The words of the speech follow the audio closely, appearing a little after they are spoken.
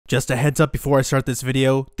Just a heads up before I start this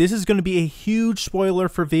video, this is going to be a huge spoiler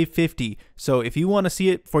for v50, so if you want to see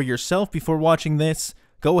it for yourself before watching this,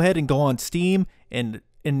 go ahead and go on Steam and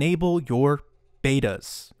enable your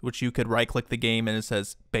betas, which you could right click the game and it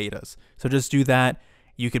says betas. So just do that,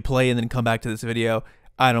 you could play and then come back to this video,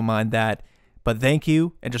 I don't mind that, but thank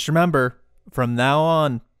you, and just remember, from now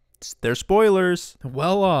on, they're spoilers.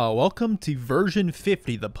 Well, welcome to version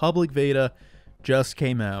 50, the public beta just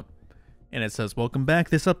came out. And it says, welcome back.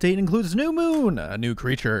 This update includes new moon, a new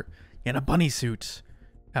creature, and a bunny suit.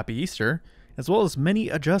 Happy Easter, as well as many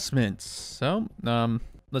adjustments. So,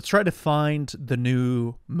 let's try to find the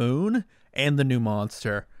new moon and the new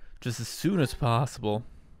monster just as soon as possible.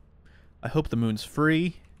 I hope the moon's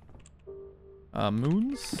free.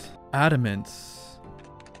 Moons? Adamants.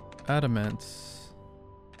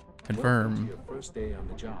 Confirm.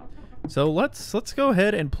 So let's go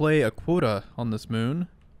ahead and play a quota on this moon.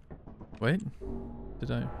 Wait,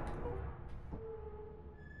 did I?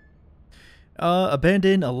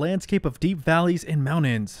 Abandon a landscape of deep valleys and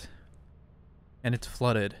mountains. And it's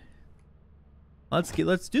flooded.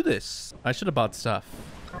 Let's do this. I should have bought stuff.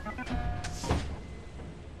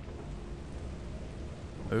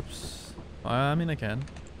 Oops. I mean, I can.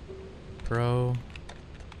 Pro.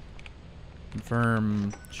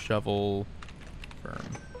 Confirm. Shovel. Confirm.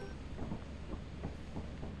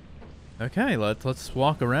 Okay, let's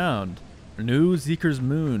walk around. New Zeeker's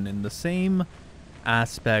Moon in the same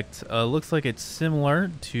aspect. Looks like it's similar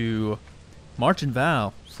to March and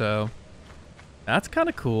Vow, so that's kind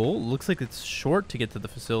of cool. Looks like it's short to get to the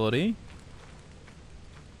facility.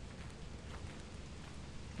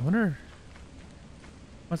 I wonder,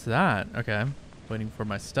 what's that? Okay, I'm waiting for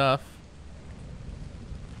my stuff.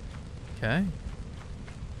 Okay.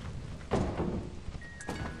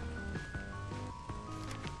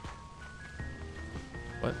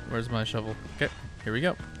 What? Where's my shovel? Okay, here we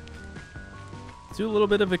go. Let's do a little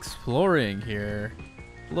bit of exploring here.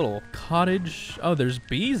 A little cottage. Oh, there's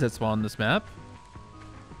bees that spawn on this map.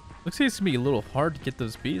 Looks like it's gonna be a little hard to get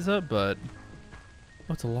those bees up, but...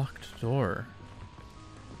 Oh, it's a locked door.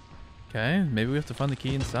 Okay, maybe we have to find the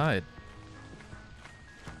key inside.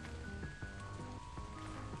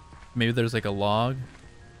 Maybe there's like a log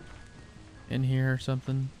in here or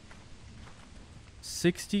something.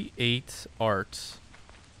 68 art.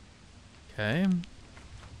 Okay.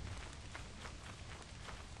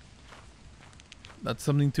 That's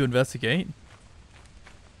something to investigate.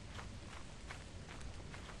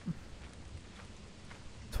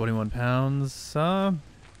 £21.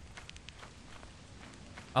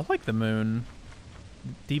 I like the moon.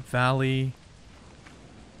 Deep valley.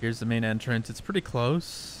 Here's the main entrance. It's pretty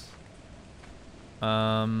close.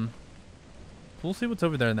 We'll see what's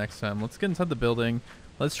over there next time. Let's get inside the building.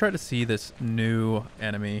 Let's try to see this new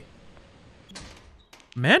enemy.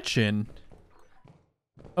 Mansion?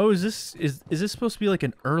 Oh, is this supposed to be like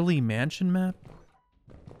an early mansion map?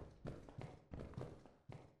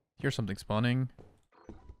 Here's something spawning.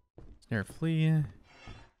 Snare flea.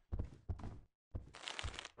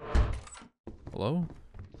 Hello?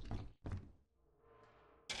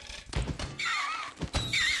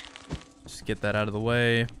 Just get that out of the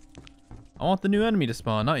way. I want the new enemy to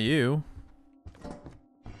spawn, not you.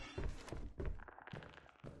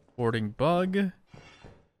 Boarding bug.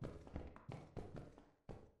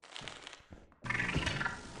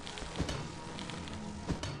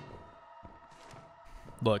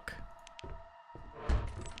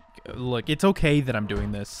 Look, it's okay that I'm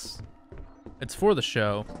doing this. It's for the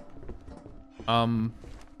show. Okay,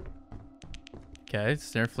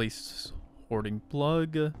 snare fleece, hoarding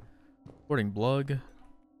plug. Hoarding plug.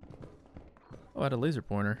 Oh, I had a laser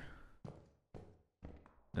pointer.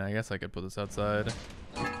 I guess I could put this outside.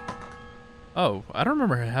 Oh, I don't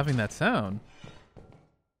remember having that sound.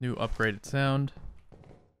 New upgraded sound.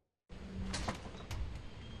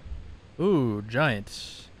 Ooh,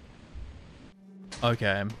 giant.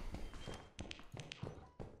 Okay.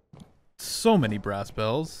 So many brass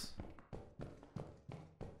bells.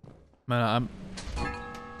 Man,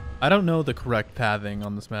 I don't know the correct pathing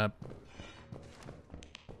on this map.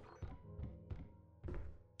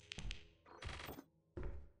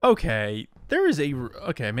 Okay, there is a...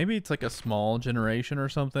 Okay, maybe it's like a small generation or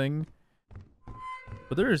something.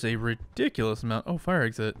 But there is a ridiculous amount... Oh, fire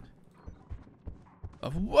exit.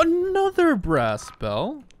 Of another brass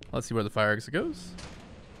bell. Let's see where the fire exit goes.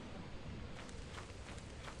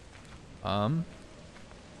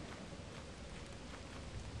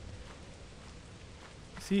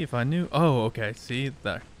 See if I knew. Oh, okay. See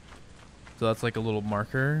there. So that's like a little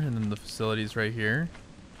marker, and then the facility's right here.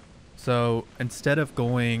 So instead of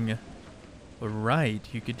going right.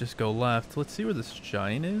 You could just go left. Let's see where this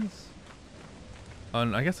giant is. Oh,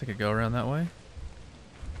 and I guess I could go around that way.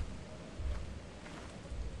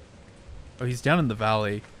 Oh, he's down in the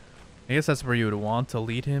valley. I guess that's where you would want to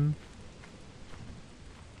lead him.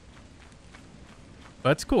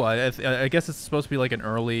 That's cool. I guess it's supposed to be like an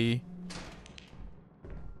early...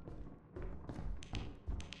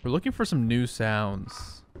 We're looking for some new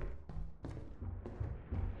sounds.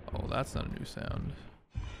 Oh, that's not a new sound.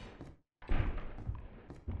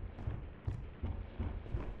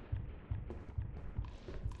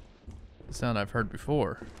 The sound I've heard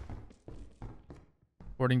before.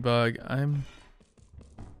 Boarding bug.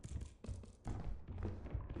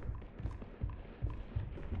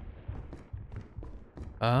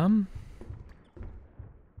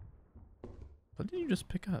 What did you just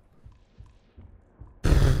pick up?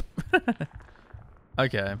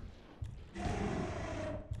 Okay.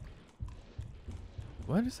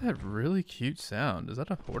 What is that really cute sound? Is that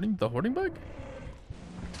the hoarding bug?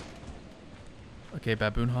 Okay,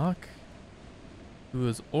 baboon hawk. Who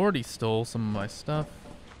has already stole some of my stuff.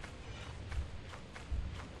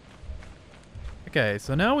 Okay,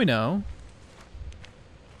 so now we know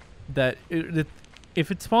that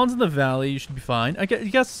if it spawns in the valley, you should be fine. I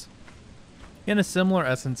guess in a similar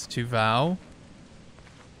essence to Vow.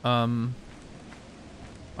 Why am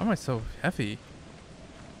I so heavy?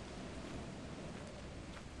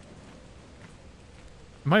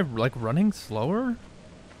 Am I like running slower?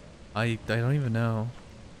 I don't even know.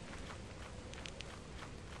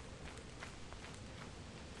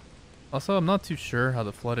 Also, I'm not too sure how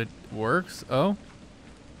the flooded works. Oh.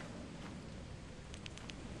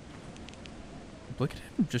 Look at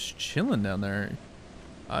him just chilling down there.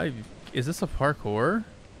 Is this a parkour?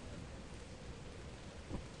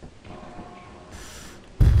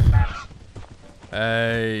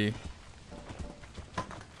 Hey.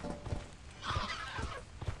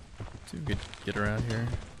 See if we could get around here.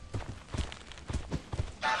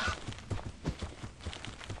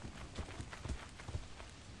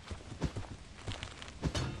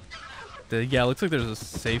 Yeah, it looks like there's a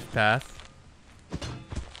safe path.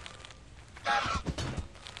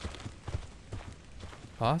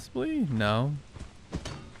 Possibly? No.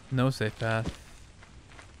 No safe path.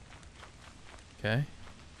 Okay.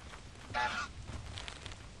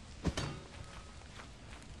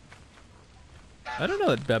 I don't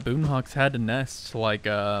know that baboon hawks had a nest like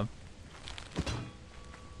So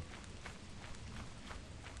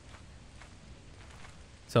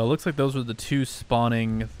it looks like those were the two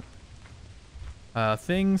spawning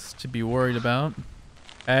things to be worried about.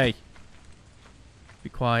 Hey. Be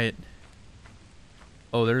quiet.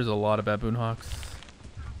 Oh, there's a lot of baboon hawks.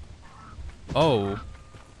 Oh.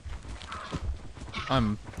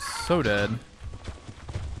 I'm so dead.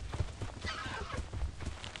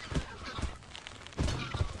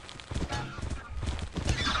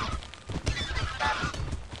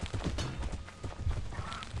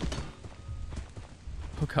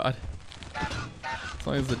 Oh god. As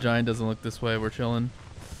long as the giant doesn't look this way, we're chilling.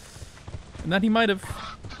 And that he might have...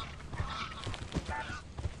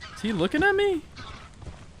 Is he looking at me?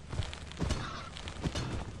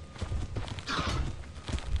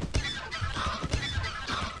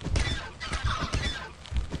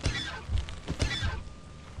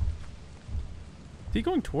 Is he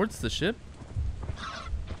going towards the ship?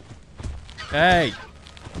 Hey!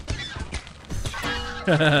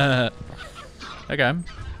 Okay.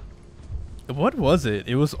 What was it?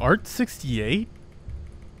 It was Art 68?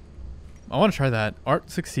 I want to try that.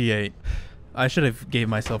 Art 68. I should have gave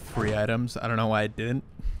myself free items. I don't know why I didn't.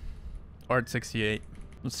 Art 68.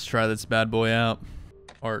 Let's try this bad boy out.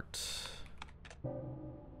 Art.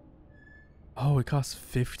 Oh, it costs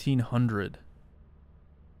 1,500.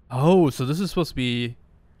 Oh, so this is supposed to be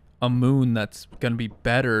a moon that's gonna be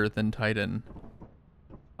better than Titan.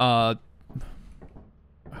 How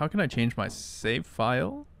can I change my save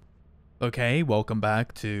file? Okay, welcome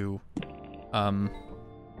back to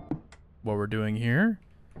what we're doing here.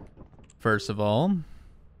 First of all,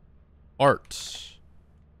 art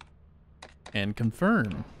and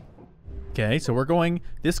confirm. Okay, so we're going,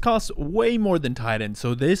 this costs way more than Titan,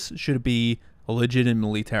 so this should be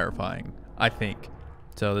legitimately terrifying, I think.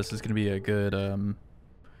 So this is gonna be a good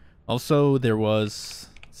also there was,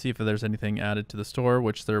 let's see if there's anything added to the store,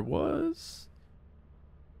 which there was.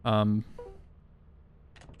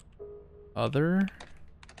 Other,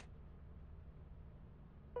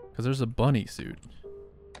 because there's a bunny suit.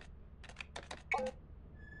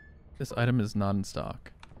 This item is not in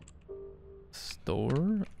stock.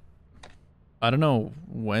 Store, I don't know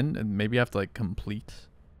when, and maybe I have to like complete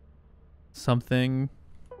something.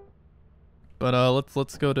 But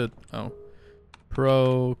let's go to, oh,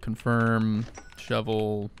 Pro, confirm,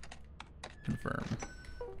 shovel, confirm.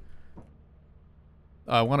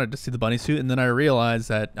 I wanted to see the bunny suit, and then I realized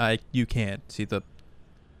that you can't see the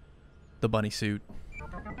bunny suit.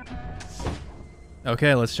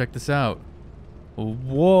 Okay, let's check this out.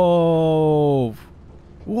 Whoa!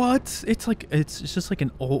 What? It's just like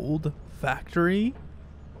an old factory.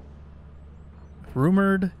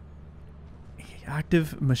 Rumored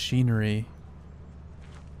active machinery.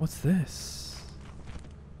 What's this?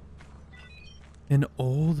 An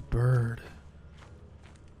old bird.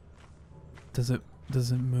 Does it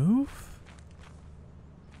move?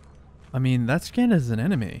 I mean, that's scanned as an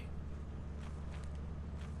enemy.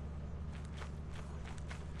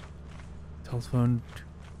 Telephone.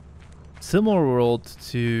 Similar world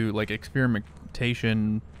to like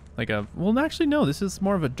experimentation, like a, well, actually no, this is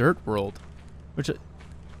more of a dirt world, which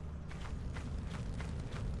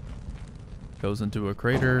goes into a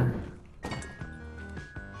crater.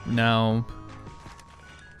 Now,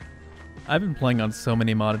 I've been playing on so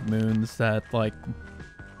many modded moons that like,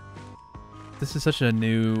 this is such a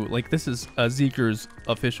new, like this is Zeeker's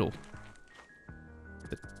official.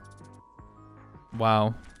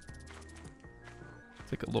 Wow.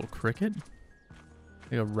 It's like a little cricket?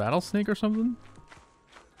 Like a rattlesnake or something?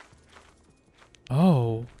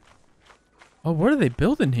 Oh. Oh, what are they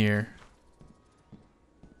building here?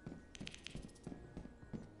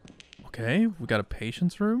 Okay, we got a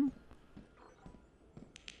patient's room.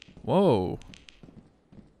 Whoa.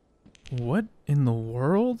 What in the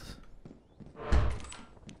world?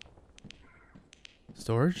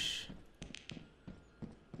 Storage?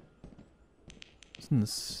 What's in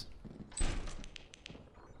this?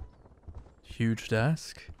 Huge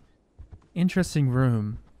desk. Interesting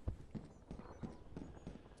room.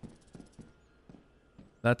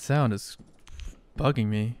 That sound is bugging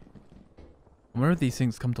me. Where do these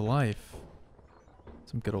things come to life?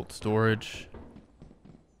 Some good old storage.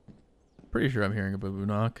 Pretty sure I'm hearing a boo-boo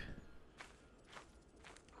knock.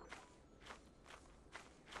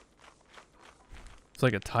 It's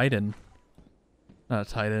like a Titan. Not a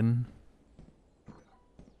Titan.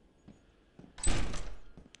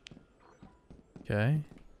 Okay.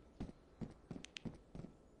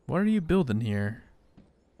 What are you building here,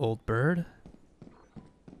 old bird?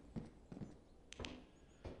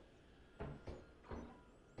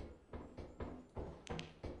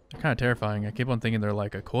 They're kind of terrifying. I keep on thinking they're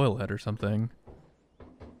like a coil head or something.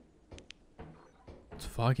 It's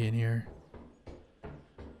foggy in here.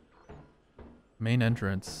 Main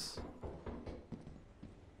entrance.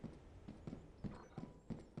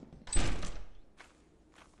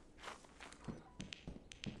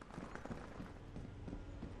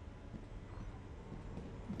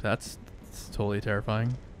 That's totally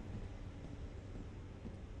terrifying.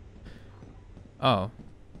 Oh,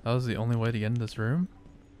 that was the only way to get in this room?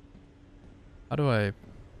 How do I...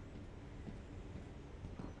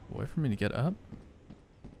 Wait for me to get up?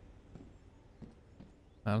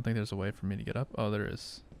 I don't think there's a way for me to get up. Oh, there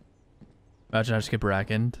is. Imagine I just get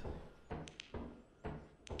brackened. I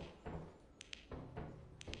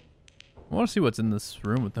want to see what's in this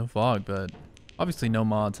room with no fog, but obviously no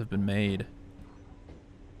mods have been made.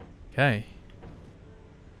 Okay.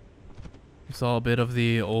 We saw a bit of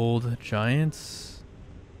the old giants.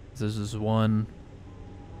 This is one.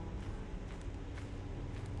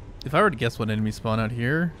 If I were to guess what enemies spawn out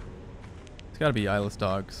here, it's gotta be eyeless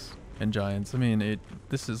dogs and giants. I mean,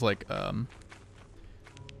 this is like the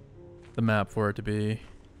map for it to be.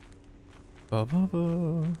 Ba -ba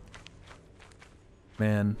 -ba.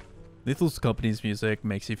 Man, Lethal Company's music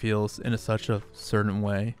makes you feel in such a certain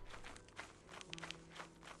way.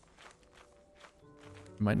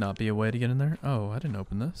 Might not be a way to get in there. Oh, I didn't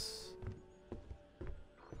open this.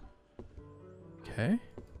 Okay.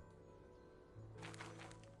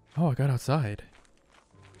 Oh, I got outside.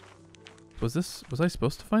 Was I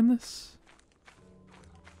supposed to find this?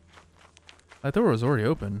 I thought it was already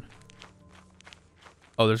open.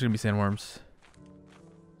 Oh, there's gonna be sandworms.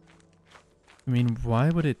 I mean,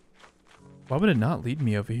 why would it not lead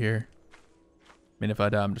me over here? I mean, if I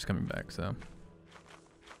die, I'm just coming back, so.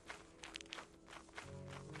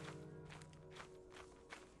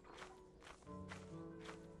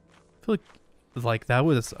 I feel like that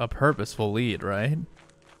was a purposeful lead, right?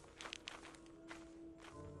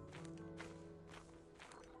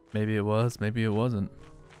 Maybe it was, maybe it wasn't.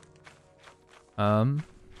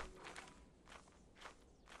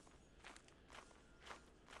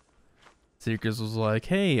 Seekers was like,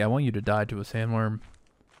 hey, I want you to die to a sandworm.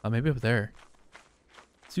 Maybe up there.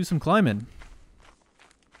 Let's do some climbing.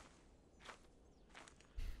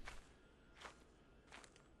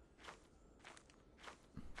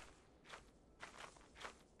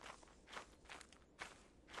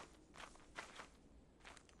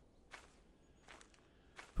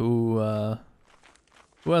 Who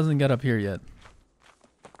hasn't got up here yet?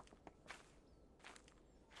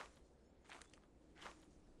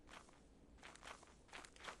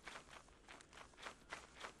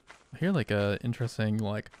 I hear like a interesting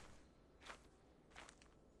like.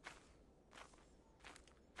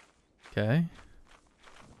 Okay.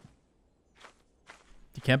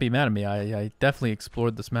 You can't be mad at me. I definitely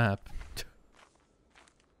explored this map.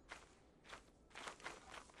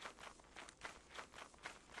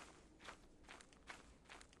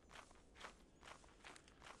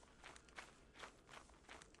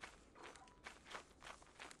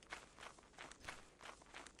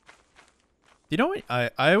 You know what?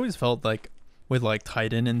 I always felt like with like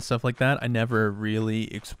Titan and stuff like that, I never really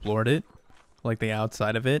explored it, like the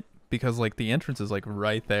outside of it, because like the entrance is like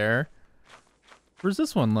right there. Where's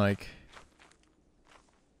this one like?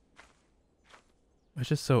 It's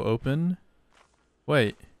just so open.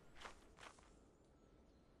 Wait.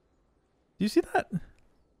 Do you see that?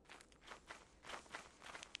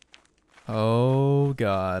 Oh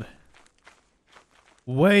God.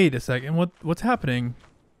 Wait a second. What's happening?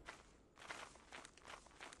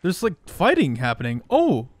 There's like fighting happening.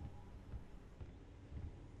 Oh.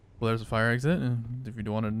 Well, there's a fire exit, if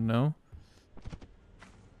you wanted to know.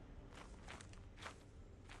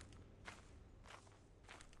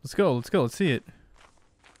 Let's go, let's see it.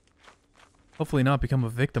 Hopefully not become a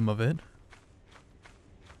victim of it.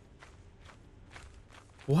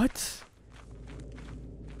 What?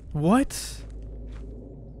 What?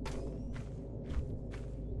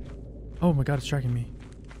 Oh my God, it's tracking me.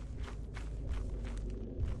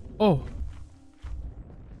 Oh.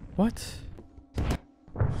 What?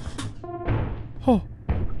 Oh.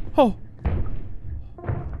 Oh.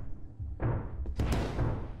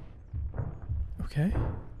 Okay.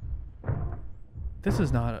 This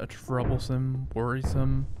is not a troublesome,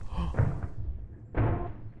 worrisome.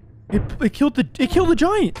 It killed the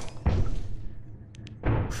giant.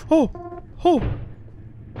 Oh. Oh.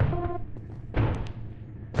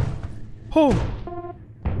 Oh.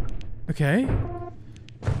 Okay.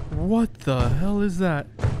 What the hell is that?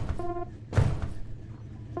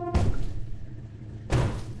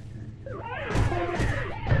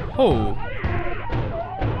 Oh.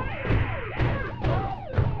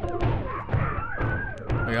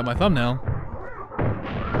 I got my thumbnail.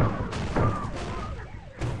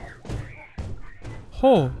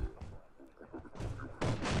 Oh.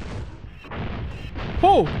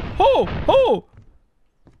 Oh. Oh. Oh.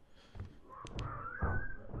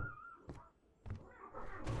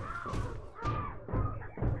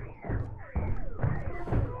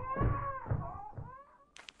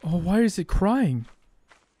 Oh, why is it crying?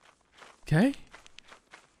 Okay.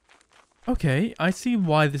 Okay, I see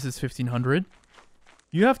why this is 1500.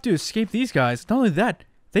 You have to escape these guys. Not only that,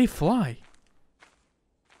 they fly.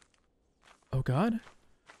 Oh God.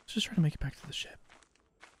 Let's just try to make it back to the ship.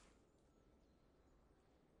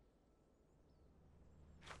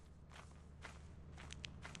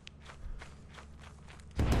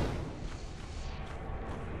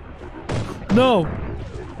 No!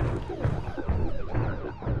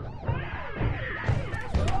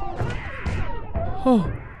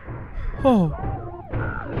 Oh. Oh.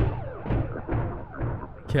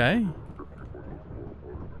 Okay.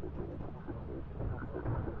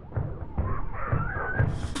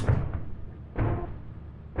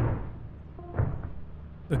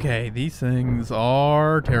 Okay, these things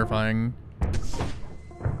are terrifying.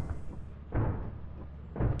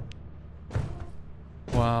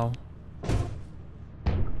 Wow.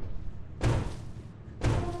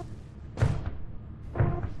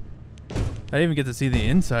 I didn't even get to see the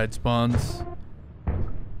inside spawns.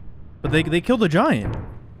 But they killed a giant.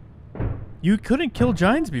 You couldn't kill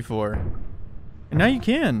giants before. And now you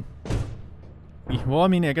can. Well, I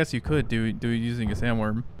mean, I guess you could do it using a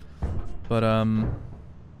sandworm. But, I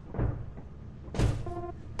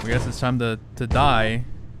guess it's time to die.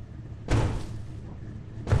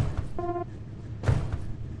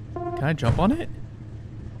 Can I jump on it?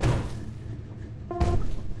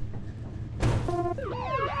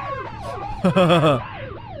 It's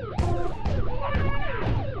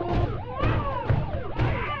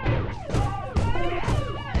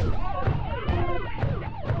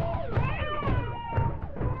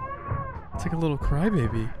like a little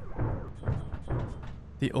crybaby.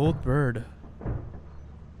 The old bird.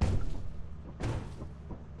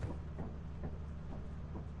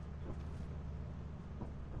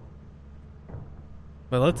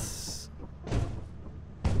 But let's...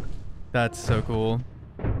 That's so cool.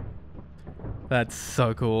 That's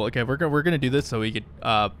so cool. Okay, we're gonna do this so we could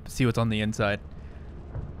see what's on the inside.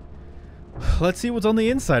 Let's see what's on the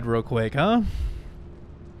inside real quick, huh?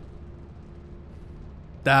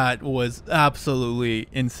 That was absolutely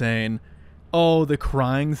insane. Oh, the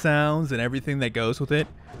crying sounds and everything that goes with it.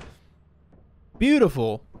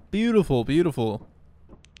 Beautiful. Beautiful, beautiful.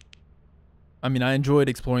 I mean, I enjoyed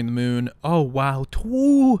exploring the moon. Oh, wow.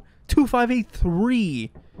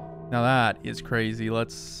 2583. Now that is crazy.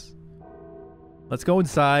 Let's go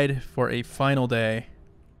inside for a final day.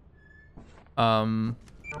 So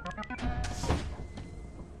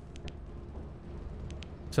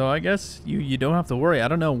I guess you don't have to worry. I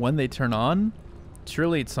don't know when they turn on.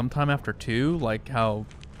 Surely it's sometime after 2, like how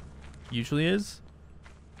usually is.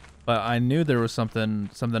 But I knew there was something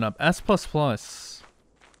up. S++. I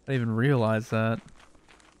didn't even realize that.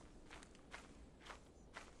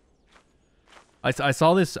 I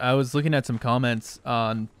saw this. I was looking at some comments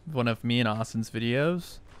on one of me and Austin's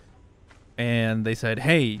videos, and they said,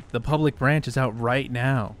 "Hey, the public branch is out right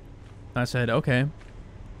now." I said, "Okay,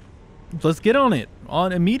 let's get on it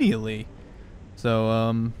immediately."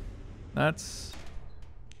 So that's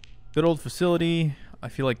good old facility. I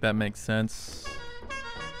feel like that makes sense.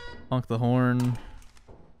 Honk the horn.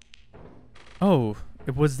 Oh,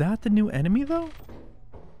 was that the new enemy though?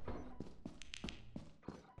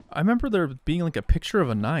 I remember there being like a picture of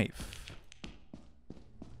a knife.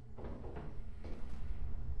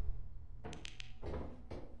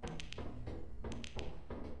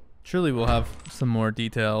 Surely we'll have some more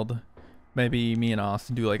detailed. Maybe me and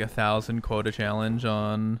Austin do like 1,000 quota challenge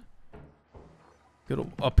on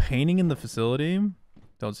a painting in the facility.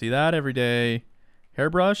 Don't see that every day.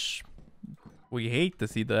 Hairbrush. We hate to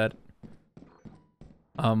see that.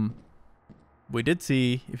 We did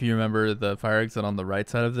see, if you remember, the fire exit on the right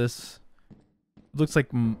side of this. Looks like,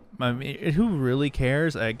 I mean, who really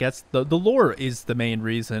cares? I guess the lore is the main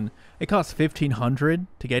reason. It costs 1,500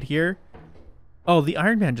 to get here. Oh, the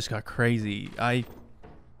Iron Man just got crazy.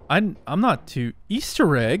 I'm not too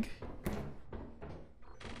Easter egg.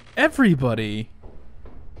 Everybody,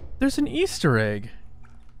 there's an Easter egg.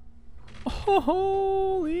 Oh,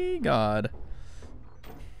 holy God.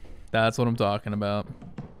 That's what I'm talking about.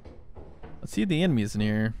 Let's see if the enemy's in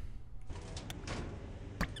here.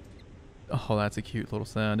 Oh, that's a cute little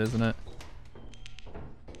sound, isn't it?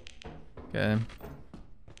 Okay.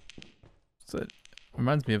 So it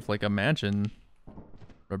reminds me of like a mansion.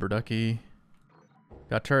 Rubber ducky.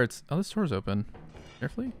 Got turrets. Oh, this door's open.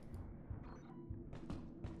 Carefully.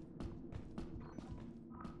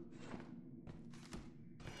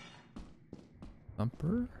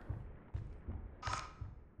 Thumper.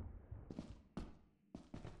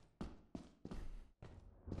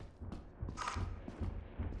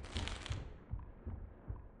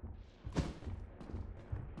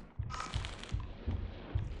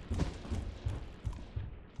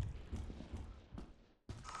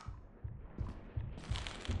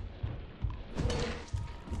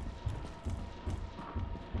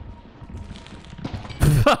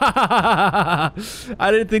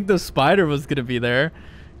 I didn't think the spider was gonna be there,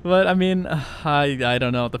 but I mean, I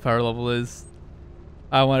don't know what the power level is.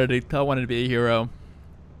 I wanted to be a hero.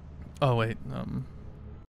 Oh wait,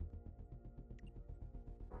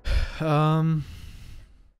 I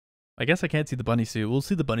guess I can't see the bunny suit. We'll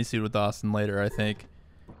see the bunny suit with Austin later, I think.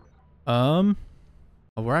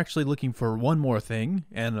 We're actually looking for one more thing,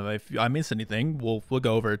 and if I miss anything, we'll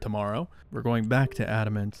go over it tomorrow. We're going back to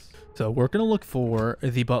Adamant. So we're gonna look for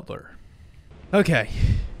the butler. Okay,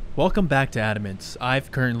 welcome back to Adamant. I've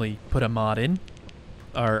currently put a mod in,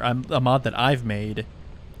 or a mod that I've made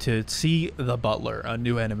to see the butler, a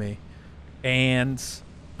new enemy. And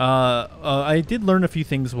I did learn a few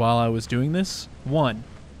things while I was doing this. One,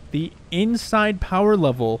 the inside power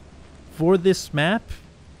level for this map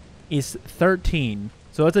is 13.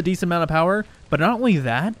 So it's a decent amount of power, but not only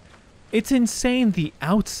that, it's insane the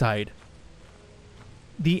outside.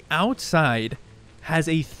 The outside has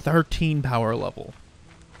a 13 power level.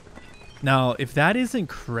 Now, if that isn't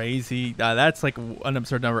crazy, that's like an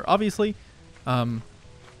absurd number. Obviously,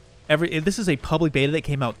 this is a public beta that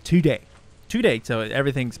came out today, so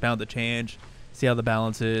everything's bound to change. See how the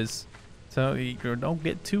balance is. So you don't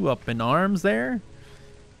get too up in arms there.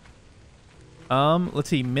 Let's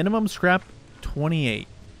see, minimum scrap 28.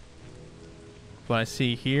 What I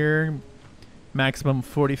see here, maximum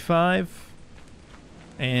 45.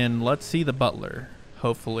 And let's see the butler,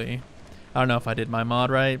 hopefully. I don't know if I did my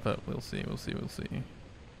mod right, but we'll see, we'll see.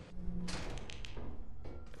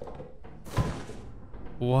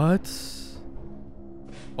 What?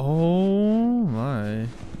 Oh my.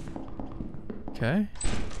 Okay.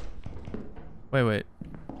 Wait.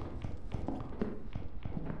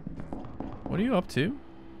 What are you up to?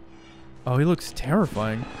 Oh, he looks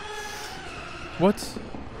terrifying. What?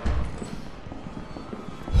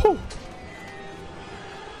 Whew.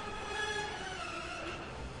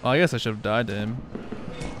 Well, I guess I should have died to him.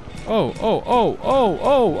 Oh, oh, oh, oh,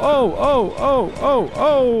 oh, oh, oh, oh,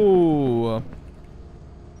 oh, oh.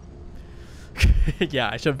 Yeah,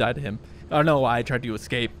 I should have died to him. I don't know why I tried to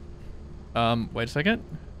escape. Wait a second.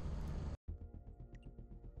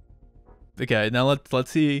 Okay, now let's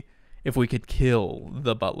see if we could kill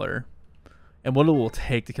the butler. And what it will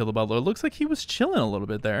take to kill the butler. It looks like he was chilling a little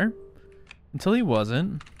bit there. Until he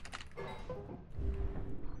wasn't.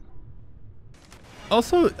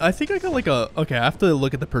 Also, I think I got like a... Okay, I have to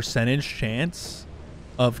look at the percentage chance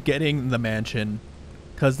of getting the mansion.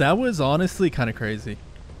 Because that was honestly kind of crazy.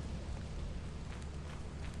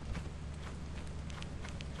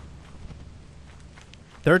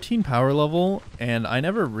 $13 power level, and I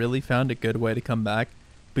never really found a good way to come back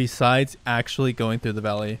besides actually going through the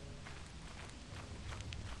valley.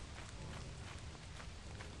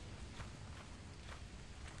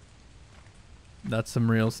 That's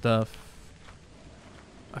some real stuff.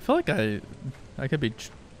 I feel like I could be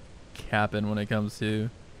capping when it comes to...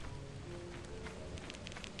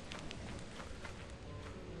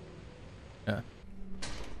 Yeah.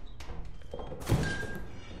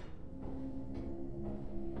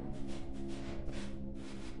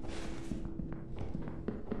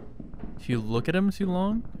 If you look at him too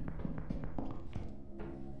long?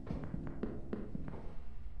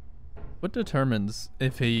 What determines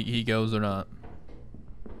if he goes or not?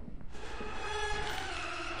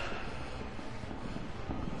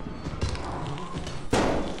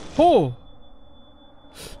 Oh!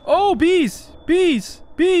 Oh, bees! Bees!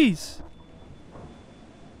 Bees!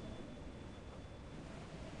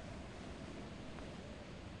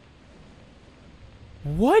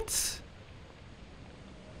 What?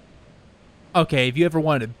 Okay, if you ever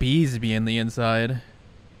wanted bees to be in the inside.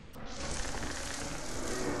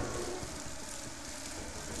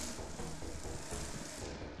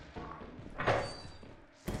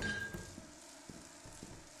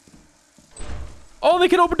 Oh, they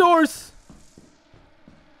can open doors!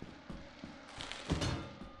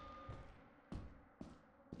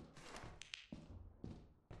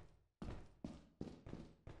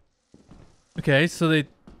 Okay, so they...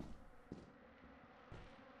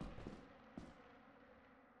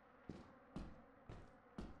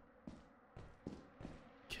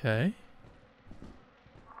 Okay.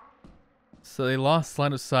 So they lost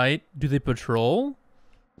line of sight. Do they patrol?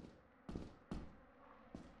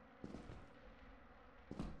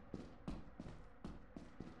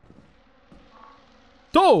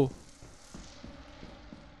 Oh!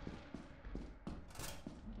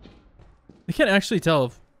 I can't actually tell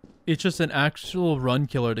if it's just an actual run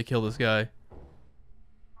killer to kill this guy.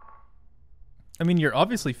 I mean, you're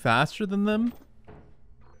obviously faster than them.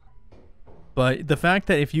 But the fact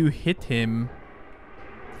that if you hit him...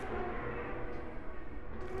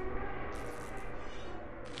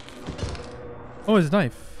 Oh, his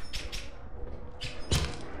knife.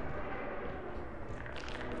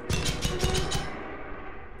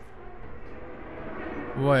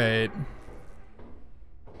 Wait.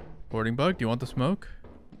 Boarding bug, do you want the smoke?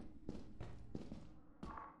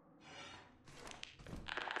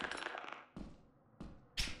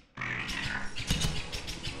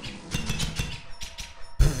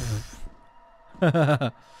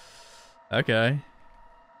 Okay.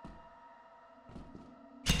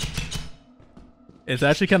 It's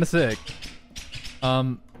actually kind of sick.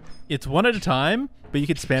 It's one at a time, but you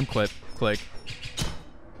can spam click.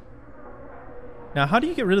 Now, how do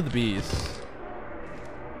you get rid of the bees?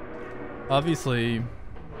 Obviously...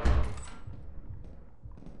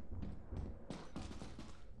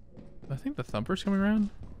 I think the thumper's coming around.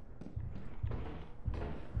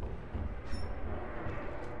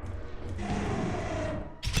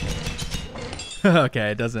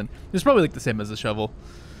 Okay, it doesn't. It's probably like the same as the shovel.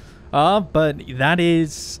 But that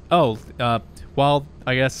is... Oh, well,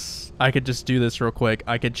 I guess I could just do this real quick.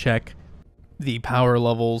 I could check the power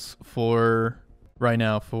levels for... Right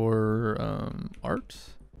now for art.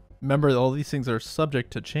 Remember, all these things are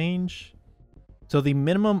subject to change. So the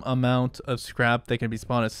minimum amount of scrap that can be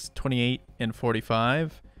spawned is 28 and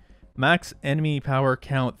 45. Max enemy power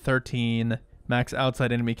count 13. Max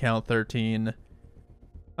outside enemy count 13.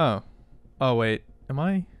 Oh. Oh, wait. Am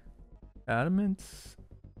I adamant?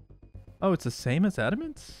 Oh, it's the same as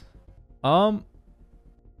adamant? You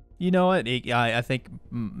know what? I think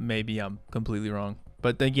maybe I'm completely wrong.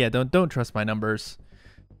 But then, yeah, don't trust my numbers,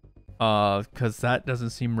 because that doesn't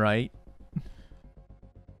seem right.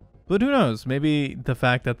 But who knows? Maybe the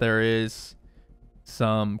fact that there is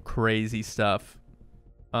some crazy stuff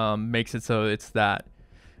makes it so it's that.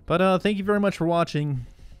 But thank you very much for watching.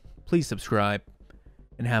 Please subscribe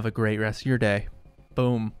and have a great rest of your day.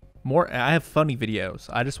 Boom. I have funny videos.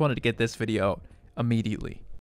 I just wanted to get this video immediately.